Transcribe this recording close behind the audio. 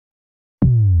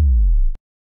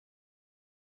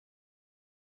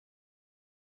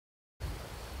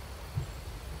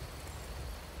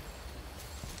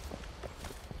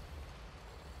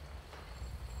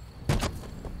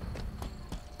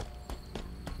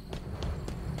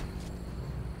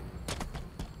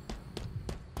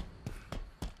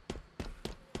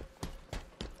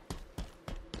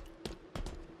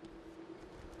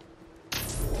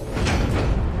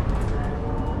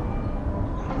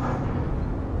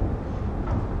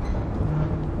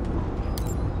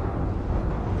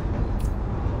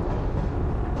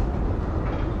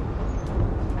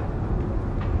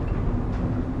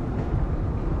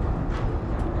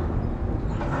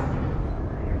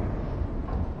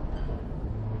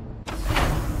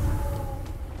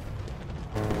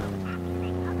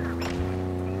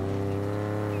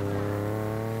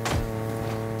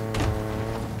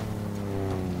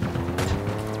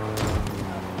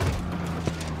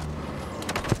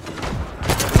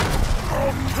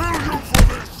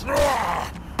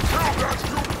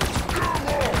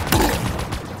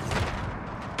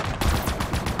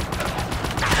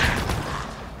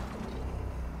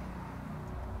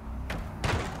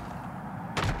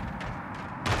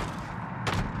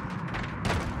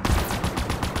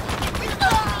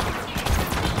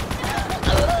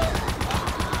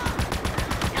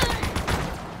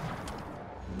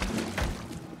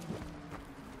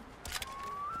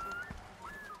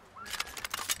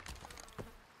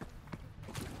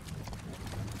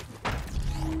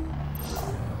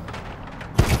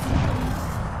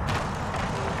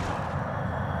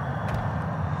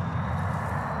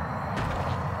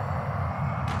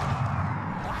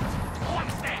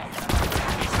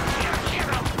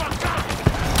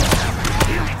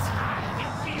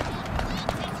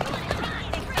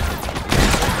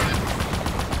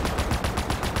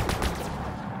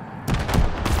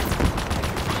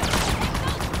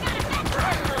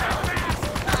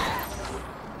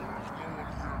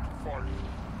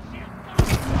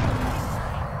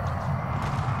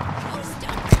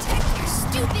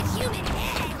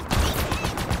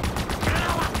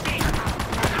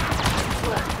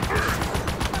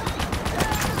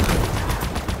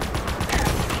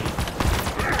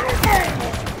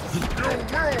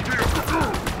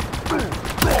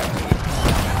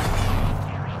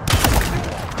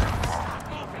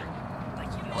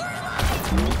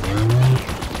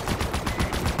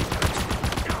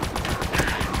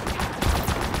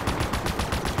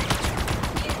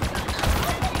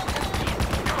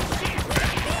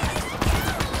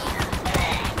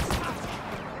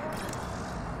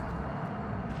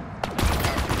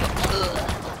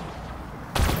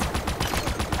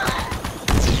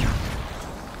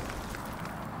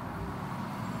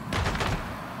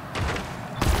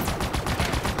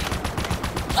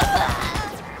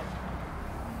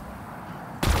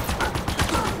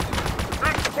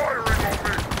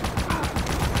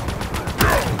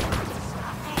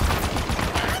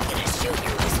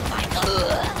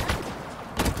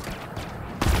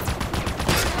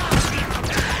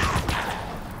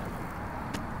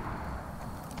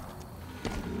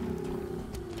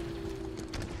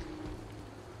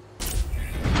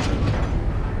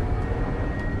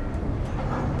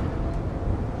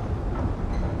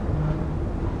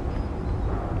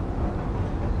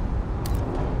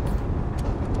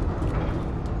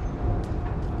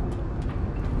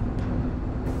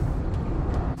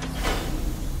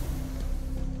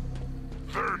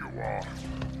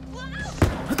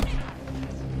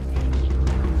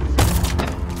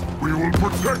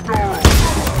Protect our own!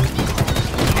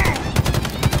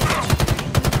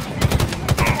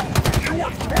 You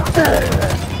are smart!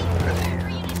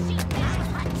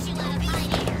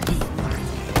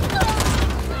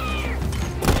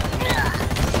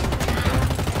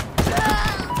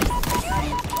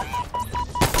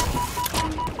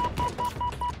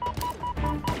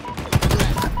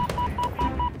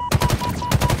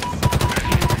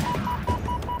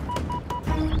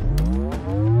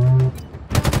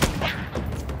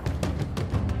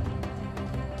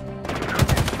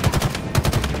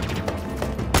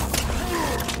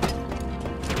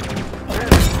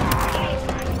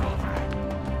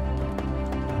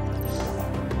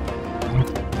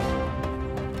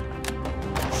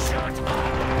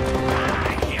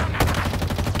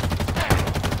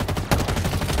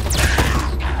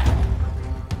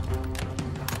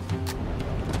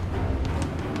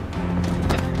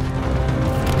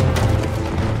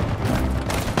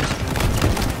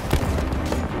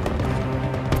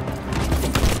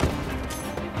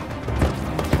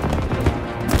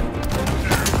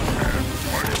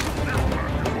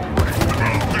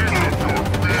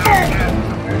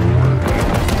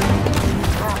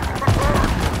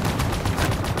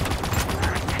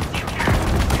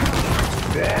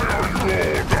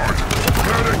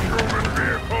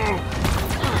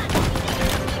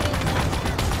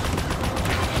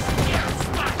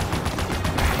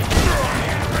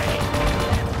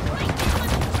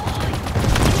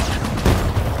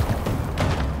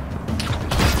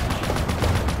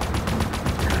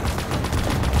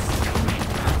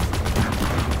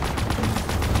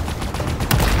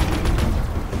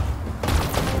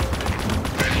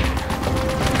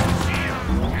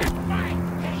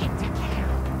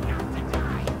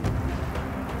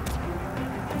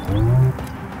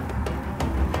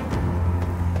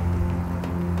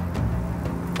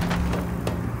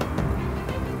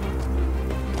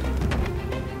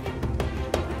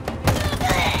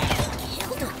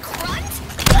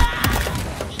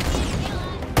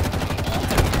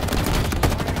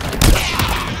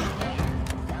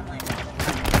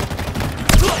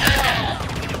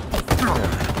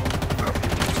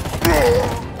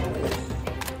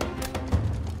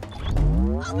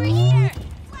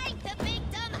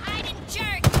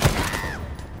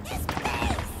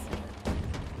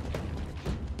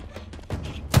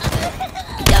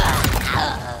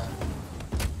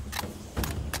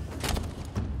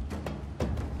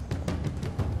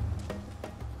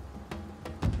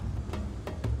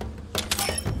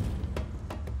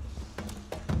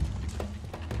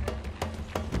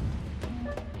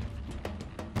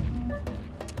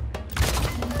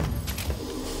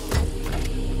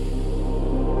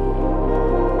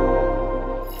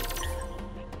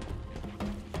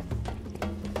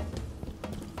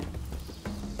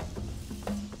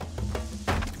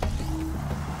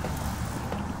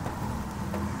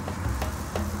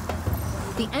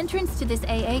 The entrance to this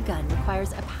AA gun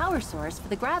requires a power source for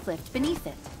the grav lift beneath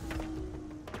it.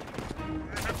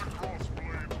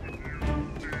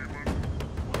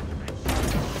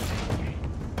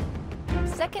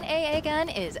 Second AA gun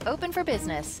is open for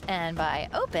business, and by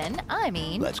open, I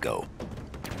mean... Let's go.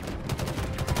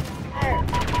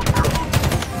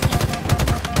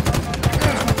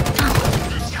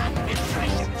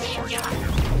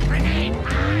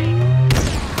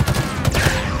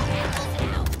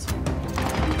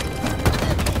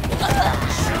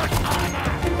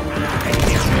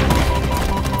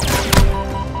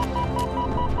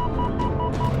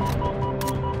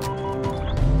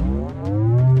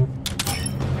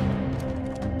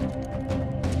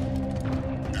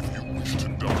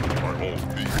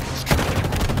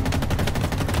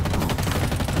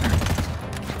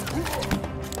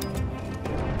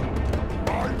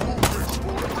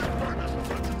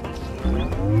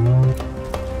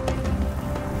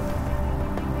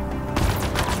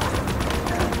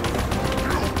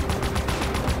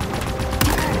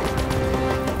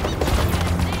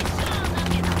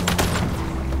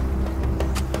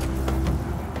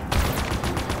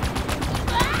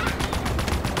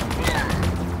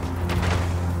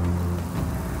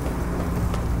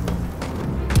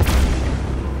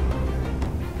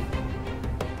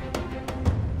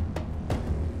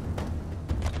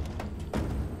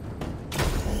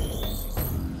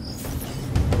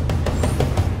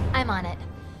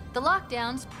 The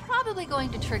lockdown's probably going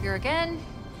to trigger again,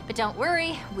 but don't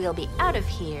worry, we'll be out of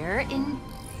here in...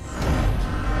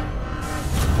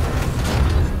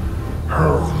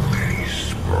 How many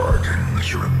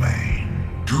Spartans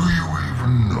remain? Do you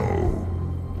even know?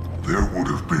 There would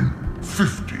have been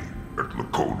 50 at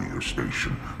Laconia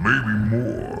Station, maybe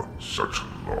more. Such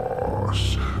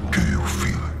loss. Do you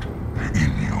feel it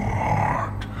in your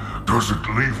heart? Does it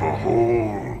leave a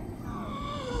hole?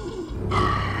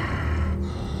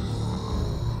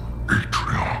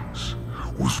 Atriox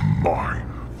was my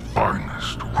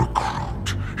finest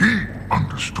recruit. He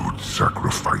understood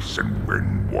sacrifice, and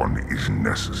when one is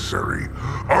necessary,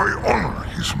 I honor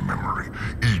his memory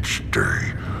each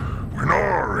day. When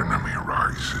our enemy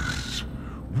rises,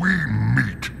 we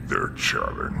meet their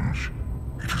challenge.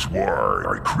 It is why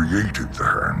I created the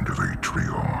Hand of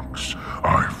Atriox.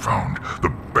 I found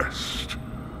the best,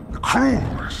 the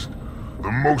cruelest,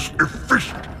 the most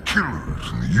efficient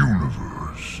killers in the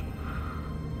universe,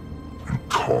 and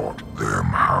taught them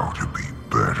how to be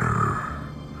better.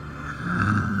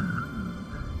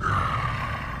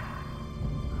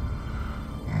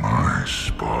 My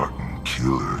Spartan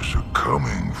killers are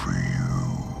coming for you.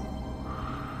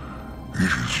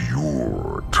 It is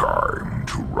your time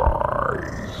to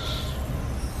rise.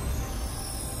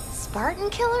 Spartan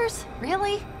killers?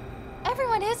 Really?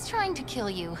 Everyone is trying to kill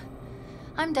you.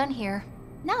 I'm done here.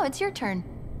 Now it's your turn.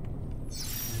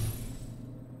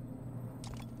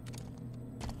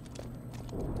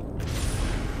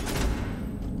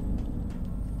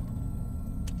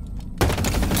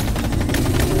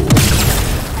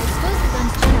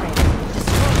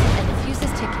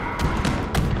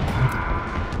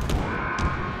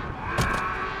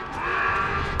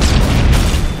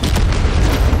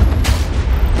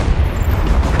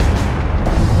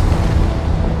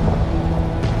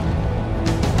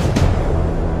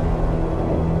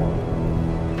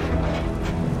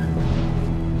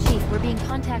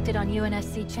 On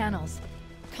UNSC channels.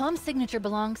 Comm signature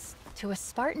belongs to a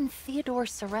Spartan Theodore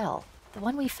Sorel, the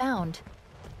one we found.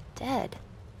 Dead.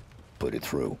 Put it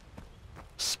through.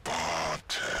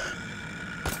 Spartan.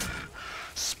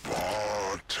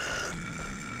 Spartan.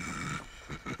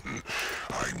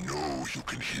 I know you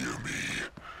can hear me.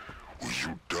 Will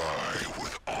you die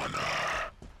with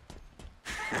honor?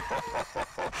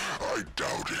 I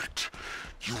doubt it.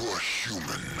 You are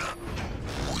human.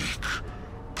 Weak.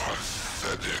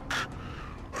 Pathetic.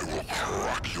 I will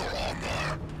crack your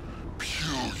armor,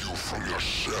 peel you from your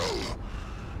shell.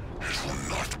 It will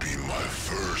not be my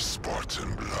first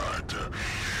Spartan blood,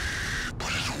 but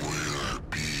it will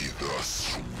be the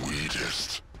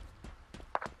sweetest.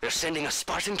 They're sending a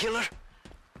Spartan killer?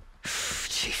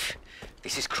 Chief,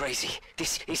 this is crazy.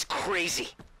 This is crazy.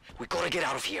 We gotta get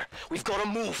out of here. We've gotta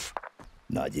move.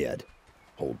 Not yet.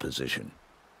 Hold position.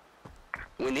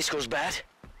 When this goes bad,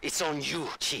 it's on you,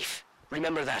 Chief.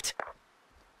 Remember that.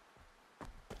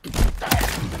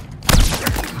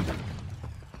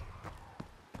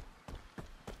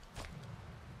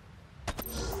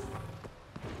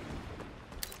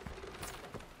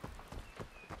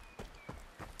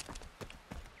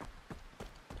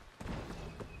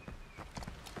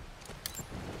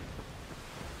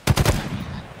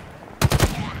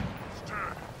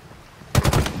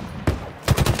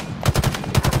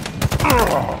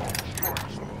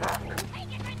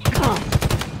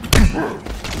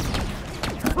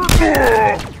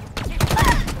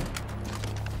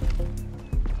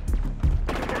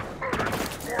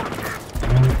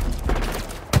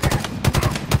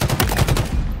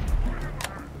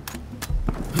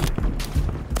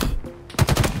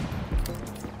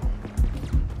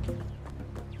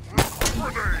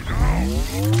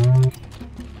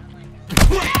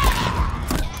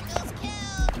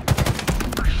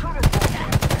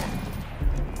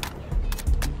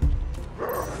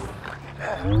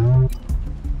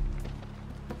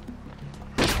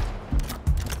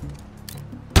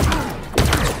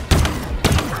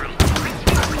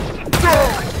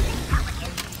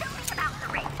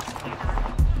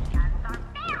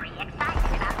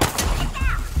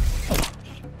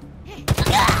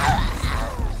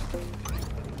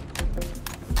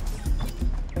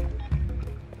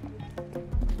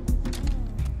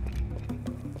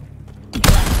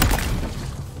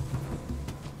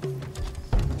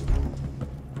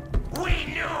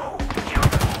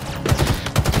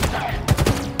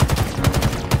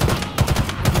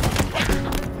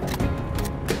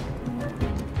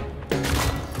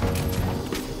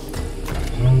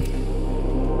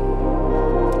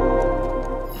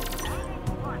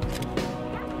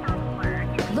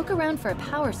 for a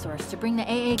power source to bring the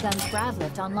AA gun's grav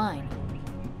lift online.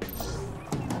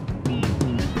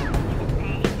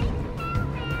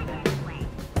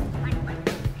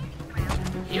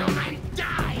 Human,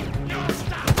 die! No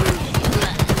stop!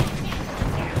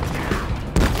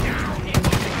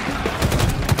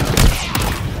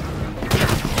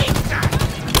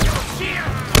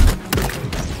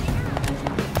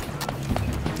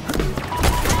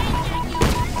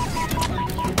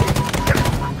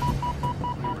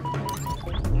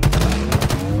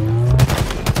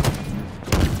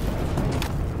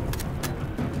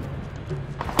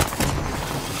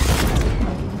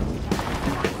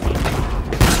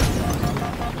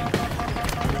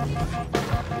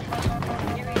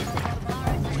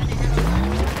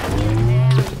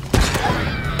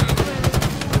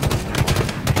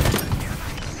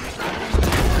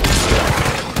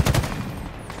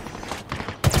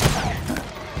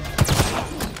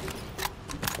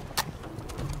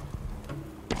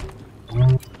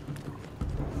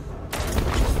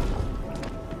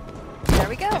 There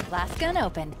we go, last gun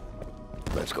open.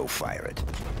 Let's go fire it.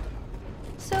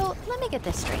 So, let me get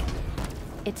this straight.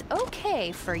 It's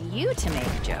okay for you to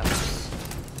make jokes.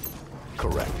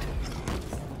 Correct.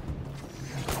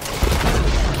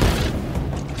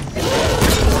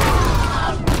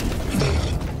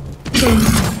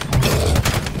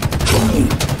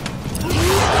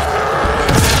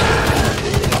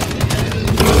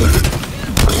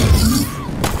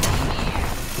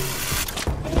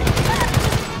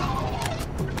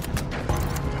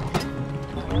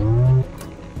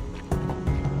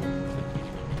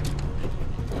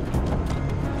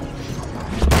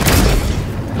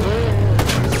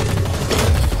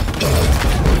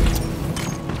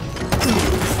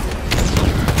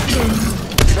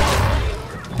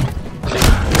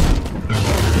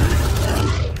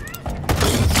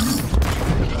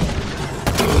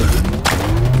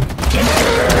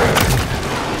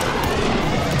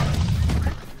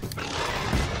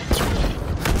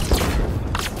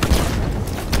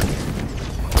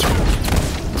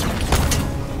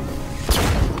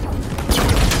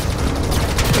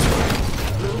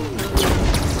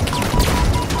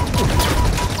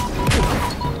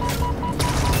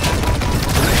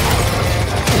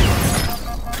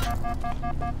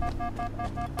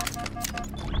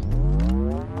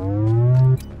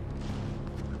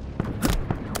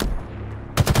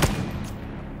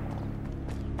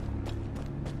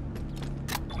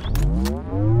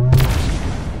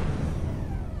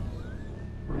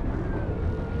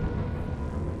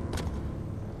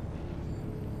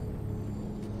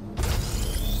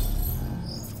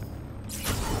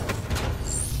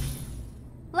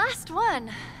 Last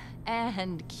one.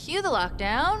 And cue the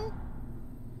lockdown.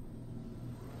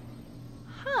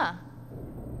 Huh.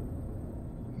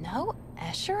 No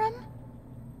Escharum?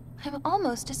 I'm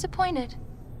almost disappointed.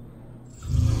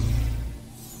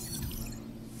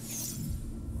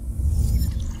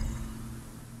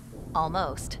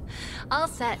 Almost. All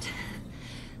set.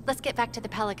 Let's get back to the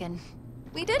Pelican.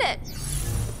 We did it!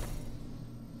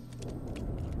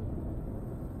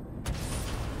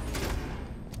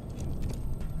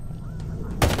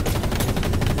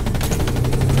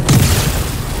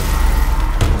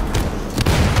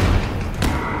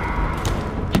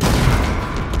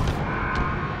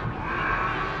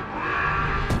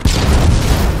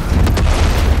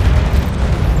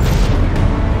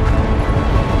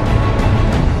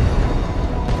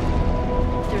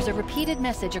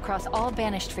 Message across all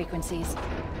banished frequencies.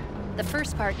 The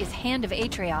first part is Hand of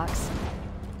Atriox.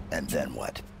 And then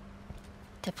what?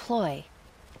 Deploy.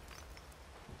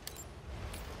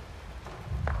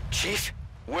 Chief,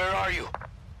 where are you?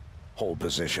 Hold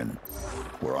position.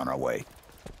 We're on our way.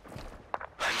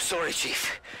 I'm sorry,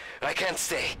 Chief. I can't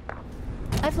stay.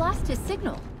 I've lost his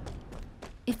signal.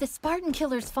 If the Spartan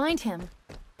killers find him...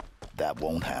 That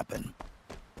won't happen.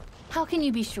 How can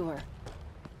you be sure?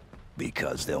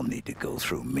 Because they'll need to go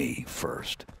through me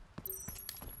first.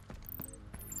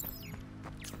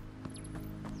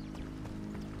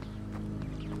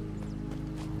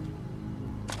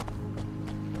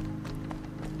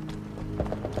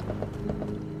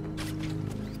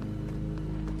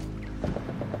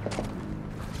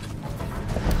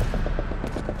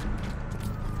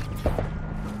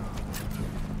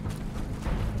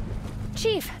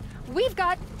 Chief, we've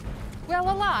got... well,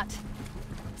 a lot.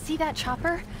 See that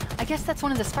chopper? I guess that's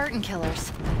one of the Spartan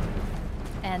killers.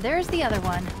 And there's the other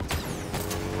one.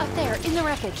 Up there, in the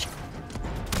wreckage.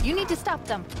 You need to stop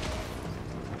them.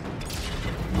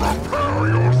 Prepare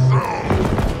yourself!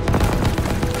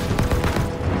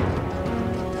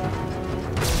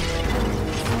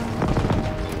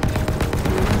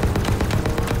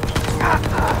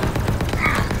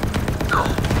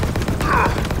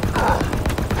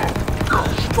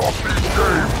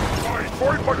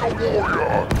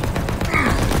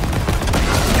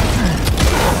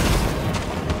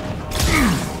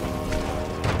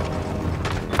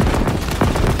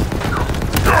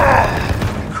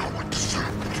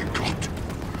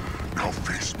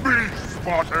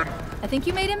 Spartan! I think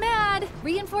you made him mad.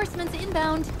 Reinforcements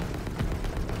inbound.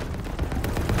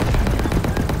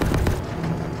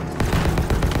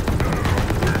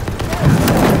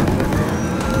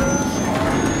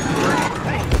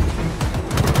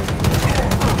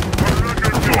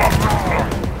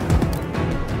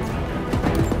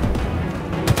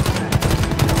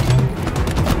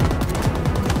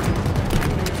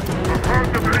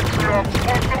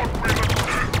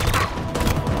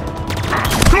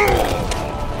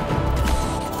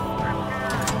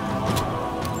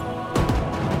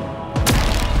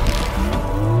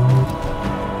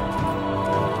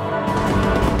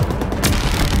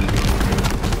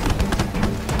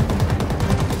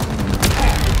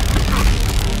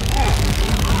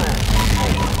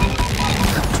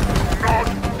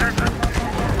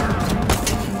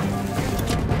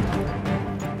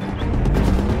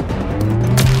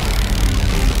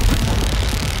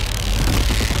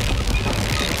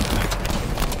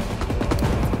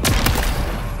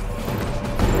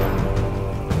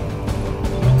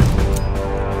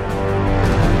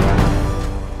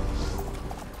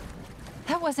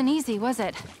 Wasn't easy, was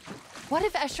it? What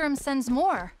if Escharum sends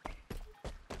more?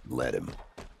 Let him.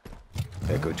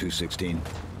 Echo 216.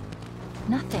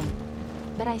 Nothing.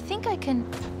 But I think I can...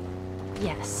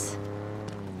 Yes.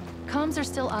 Comms are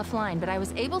still offline, but I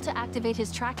was able to activate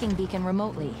his tracking beacon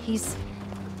remotely. He's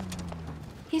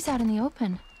out in the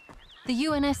open. The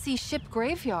UNSC ship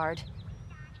graveyard.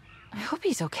 I hope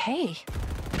he's okay.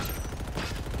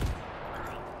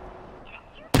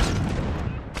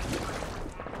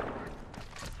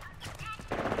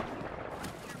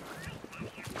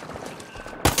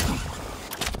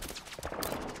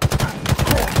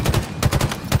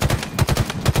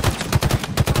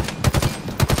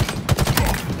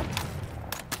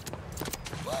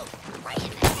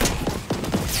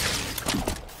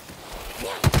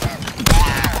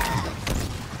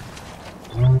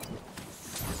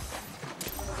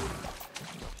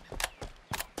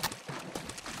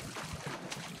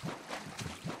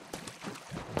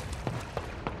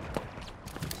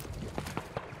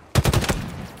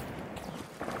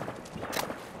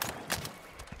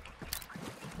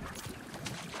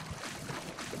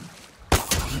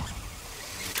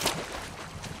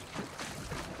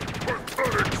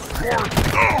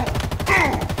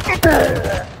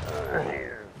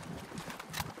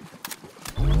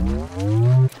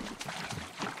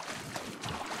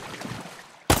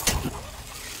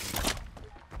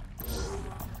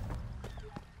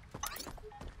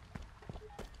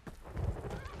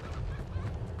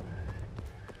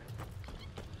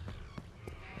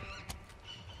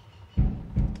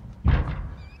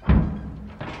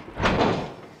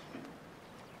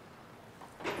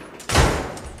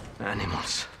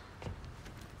 Animals.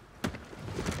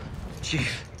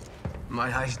 Chief,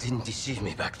 my eyes didn't deceive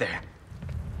me back there.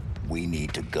 We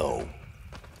need to go.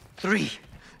 3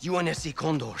 UNSC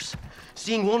Condors.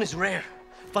 Seeing one is rare.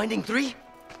 Finding 3?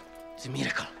 It's a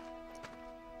miracle.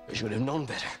 I should have known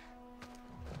better.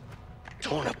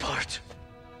 Torn apart.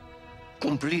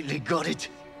 Completely gutted.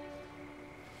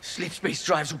 Sleep space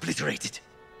drives obliterated.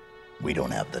 We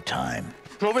don't have the time.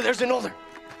 Over there's another.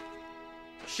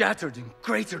 Shattered and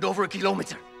cratered over a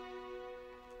kilometer.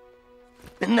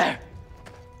 And there,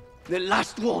 the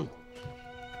last one.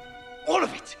 All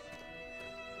of it.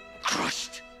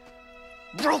 Crushed.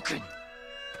 Broken.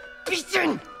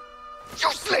 Beaten.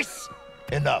 Useless.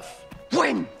 Enough.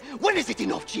 When? When is it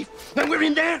enough, Chief? When we're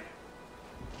in there?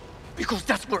 Because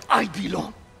that's where I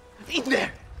belong. In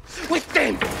there. With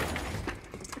them.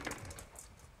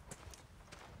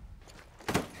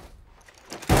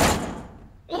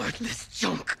 Worthless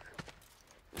junk.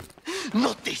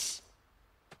 Not this.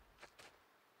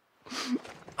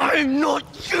 I'm not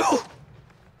you!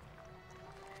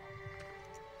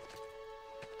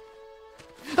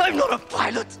 I'm not a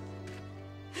pilot!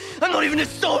 I'm not even a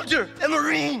soldier, a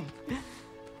marine!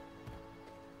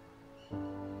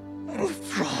 I'm a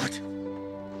fraud.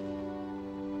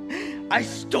 I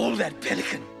stole that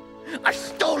Pelican. I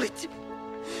stole it!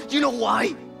 You know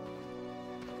why?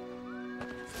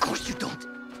 Of course you don't.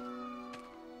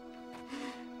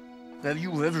 Have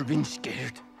you ever been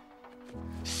scared?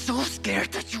 So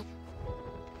scared that you...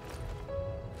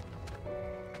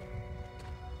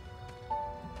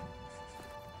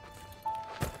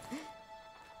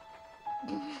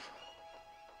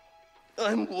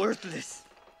 I'm worthless.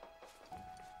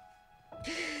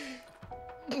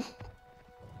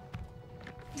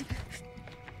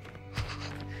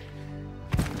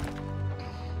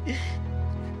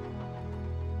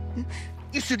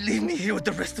 You should leave me here with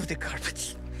the rest of the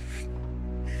carpets.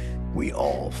 We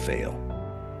all fail.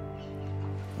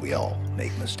 We all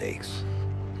make mistakes.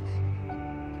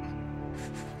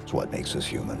 It's what makes us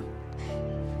human.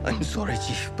 I'm sorry,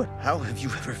 Chief, but how have you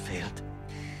ever failed?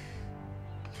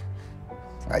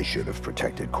 I should have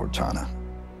protected Cortana.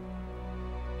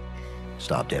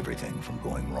 Stopped everything from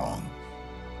going wrong.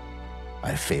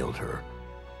 I failed her.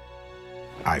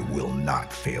 I will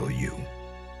not fail you.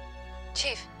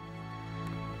 Chief.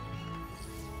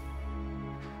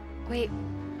 Wait.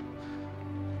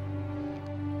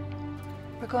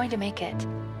 We're going to make it.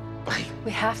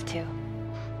 We have to.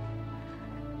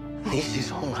 This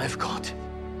is all I've got.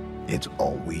 It's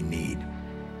all we need.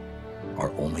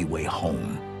 Our only way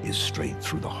home is straight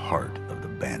through the heart of the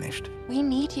Banished. We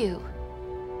need you.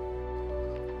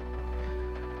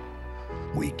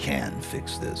 We can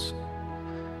fix this.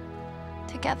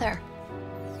 Together.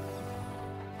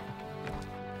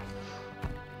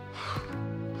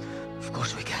 Of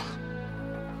course we can.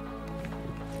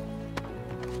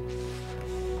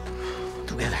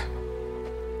 Together.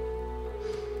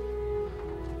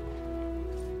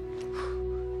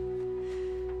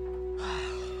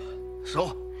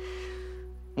 So,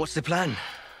 what's the plan?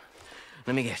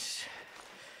 Let me guess.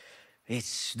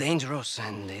 It's dangerous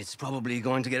and it's probably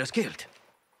going to get us killed.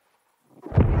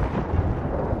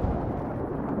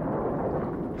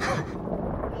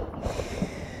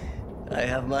 I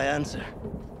have my answer.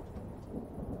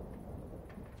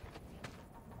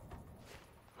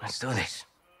 Let's do this.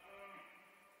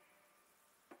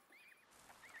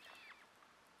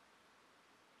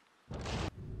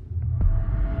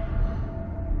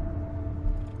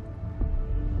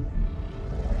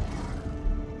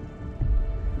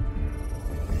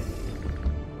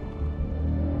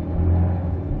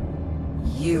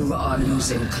 You are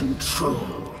losing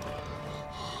control.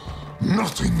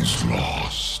 Nothing is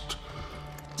lost.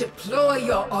 Deploy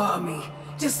your army.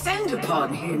 Descend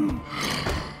upon him.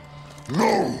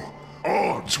 No!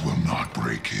 Odds will not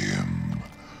break him.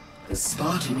 The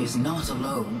Spartan is not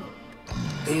alone.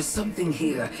 There's something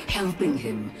here helping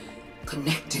him,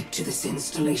 connected to this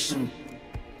installation.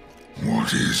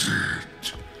 What is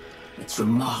it? It's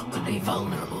remarkably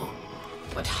vulnerable,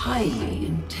 but highly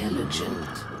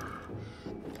intelligent.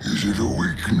 Is it a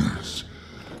weakness?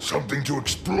 Something to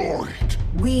exploit?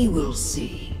 We will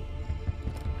see.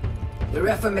 The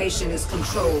Reformation is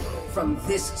controlled from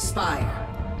this spire.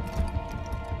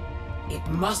 It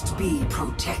must be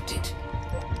protected.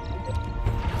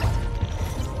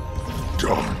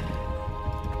 Done.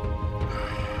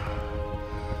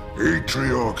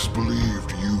 Atriox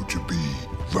believed you to be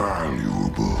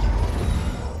valuable.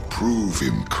 Prove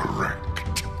him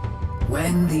correct.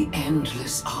 When the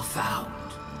Endless are found,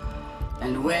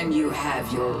 and when you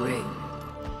have your ring,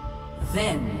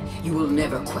 then you will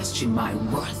never question my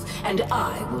worth, and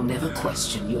I will never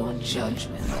question your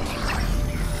judgment.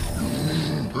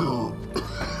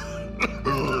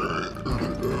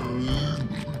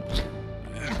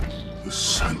 The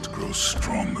scent grows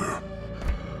stronger.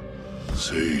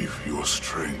 Save your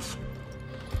strength.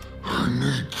 I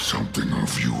need something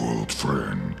of you, old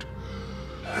friend.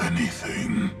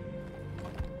 Anything.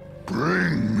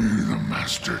 Bring me the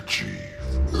Master Chief.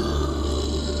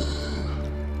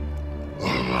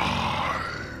 Alive.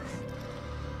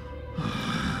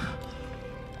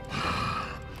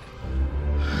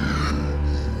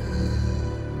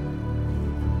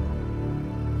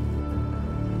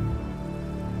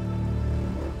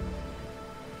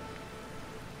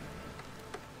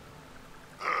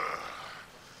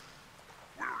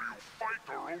 Will you fight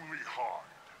or only hide?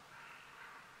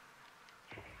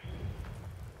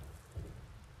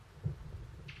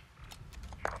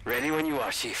 Ready when you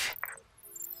are, Chief.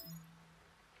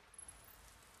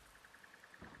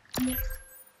 You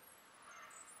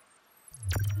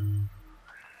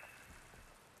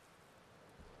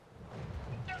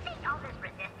think all this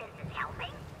resistance is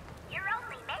helping? You're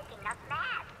only making us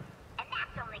mad. And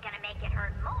that's only gonna make it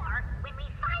hurt more when we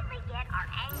finally get our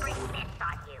angry fists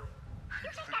on you. You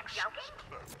think I'm joking?